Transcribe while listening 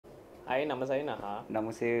Hai, nama saya Naha.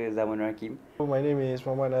 Nama saya Zaman Hakim. My name is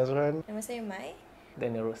Muhammad Azran. Nama saya Mai.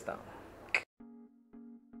 Daniel Rostam.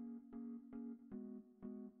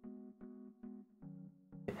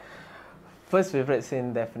 First favourite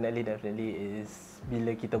scene definitely is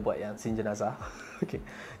bila kita buat yang scene jenazah. Okay,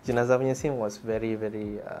 jenazah punya scene was very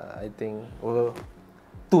I think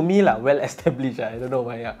to me lah well established. I don't know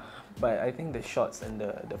why but I think the shots and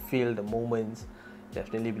the feel, the moments,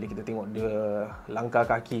 definitely bila kita tengok dia langkah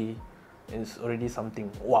kaki, it's already something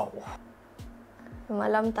wow.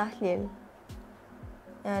 Malam tahlil.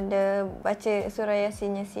 Yang ada baca surah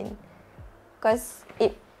Yasin. Because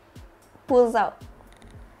it pulls out.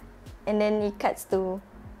 And then it cuts to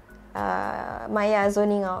Maya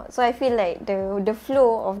zoning out. So I feel like the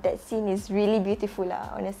flow of that scene is really beautiful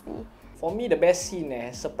lah, honestly. For me, the best scene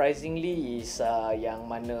surprisingly is yang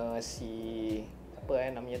mana si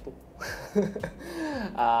apa namanya tu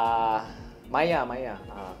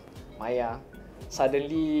Maya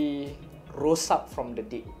suddenly rose up from the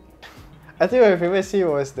dead. I think my favorite scene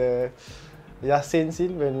was the Yasin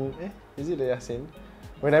scene when is it the Yasin?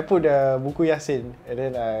 When I put the buku Yasin and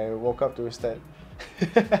then I walk up to Ustad.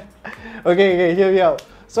 okay, hear me out.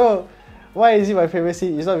 So, why is it my favorite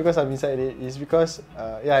scene? It's not because I'm inside it. It's because,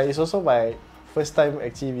 it's also my first time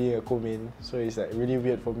actually being a co-main. So it's like really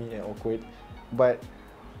weird for me and awkward. But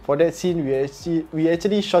for that scene, we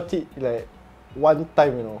actually shot it like one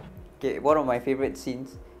time, you know. Okay, one of my favourite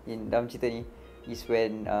scenes in dalam cerita ni is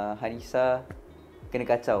when Hanisa kena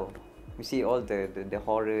kacau. You see all the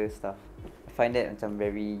horror stuff. I find that macam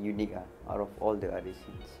very unique out of all the other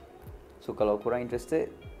scenes. So kalau korang interested,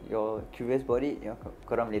 you're curious about it,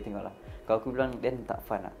 korang boleh tengok lah. Kalau aku bilang then tak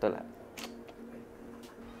fun lah, betul lah.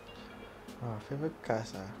 Favorite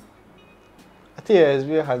cast I think it has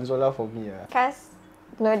been Hanzola for me Cast,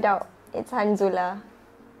 no doubt, it's Hanzola.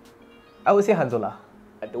 I would say Hanzola.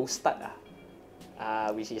 The Ustad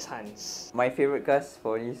which is Hans. My favourite cast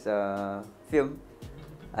for this film,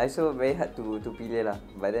 I also very hard to pilih lah.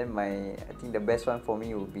 But then I think the best one for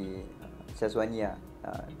me would be Syazwani lah.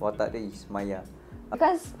 Watak dia is Maya.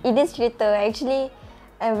 Because in this cerita, actually,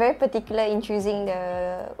 I'm very particular in choosing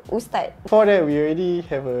the Ustad. For that, we already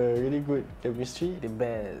have a really good chemistry. The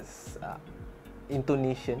best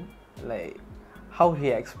intonation, like how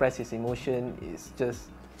he expresses his emotion is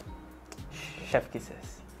just chef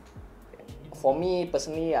kisses. For me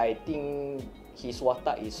personally, I think his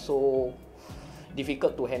watak is so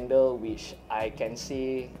difficult to handle, which I can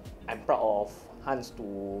say I'm proud of Hans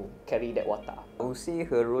to carry that watak. I would say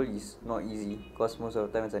her role is not easy because most of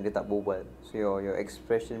the time macam dia tak berbual. So your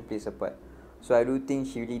expression plays a part. So I do think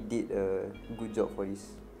she really did a good job for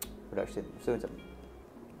this production. So macam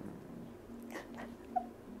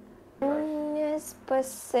Funniest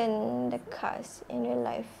person in the cast in real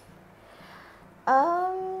life.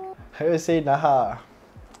 I would say Naha.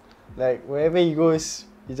 Like wherever he goes,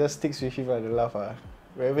 he just sticks with him and the laugh.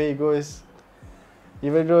 Wherever he goes,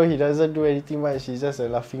 even though he doesn't do anything much, he's just a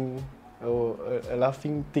laughing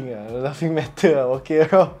thing, a laughing matter walking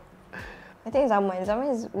around. I think Zaman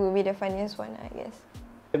will be the funniest one, I guess.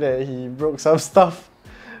 That he broke some stuff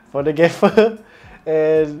for the gaffer,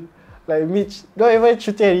 and like Mitch, not even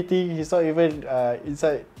shooting anything. He's not even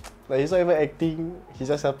inside. Like he's not even acting. He's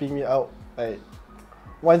just helping me out. Like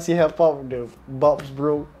once he helped out, the bulbs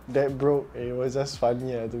broke, that broke. It was just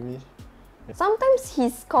funny to me. Sometimes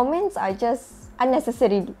his comments are just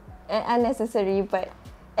unnecessary, but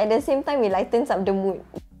at the same time it lightens up the mood.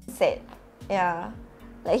 Sad, yeah.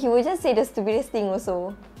 Like he will just say the stupidest thing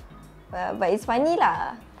also, but it's funny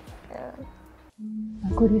lah. Yeah.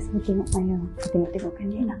 Aku risau tengok Maya. Aku tengok-tengokkan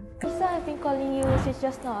dia lah. Lisa, I've been calling you since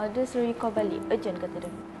just now. Dia suruh you call balik. Urgent kata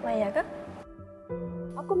dia. Maya ke?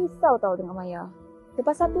 Aku risau tau dengan Maya.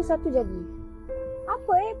 Lepas satu-satu jadi.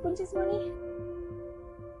 Apa punca semua ni?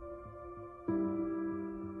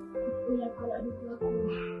 Aku yang kalau ada aku.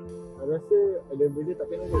 I rasa ada benda tak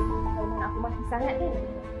kena kot. Kau nak aku mati sangat kan?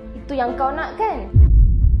 Itu yang kau nak kan?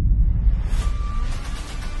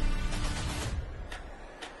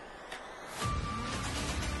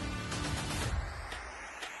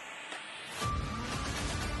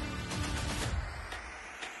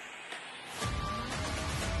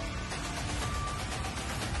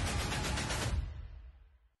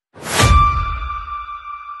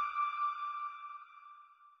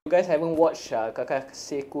 If you guys haven't watched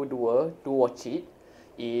Kekasihku 2, do watch it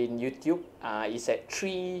in YouTube. It's at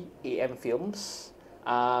 3 AM Films.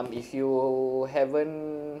 If you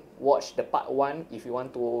haven't watched the part 1, if you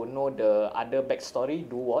want to know the other backstory,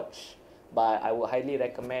 do watch. But I would highly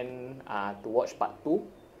recommend to watch part 2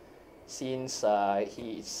 since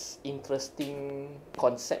his interesting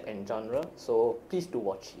concept and genre. So please do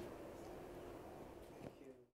watch it.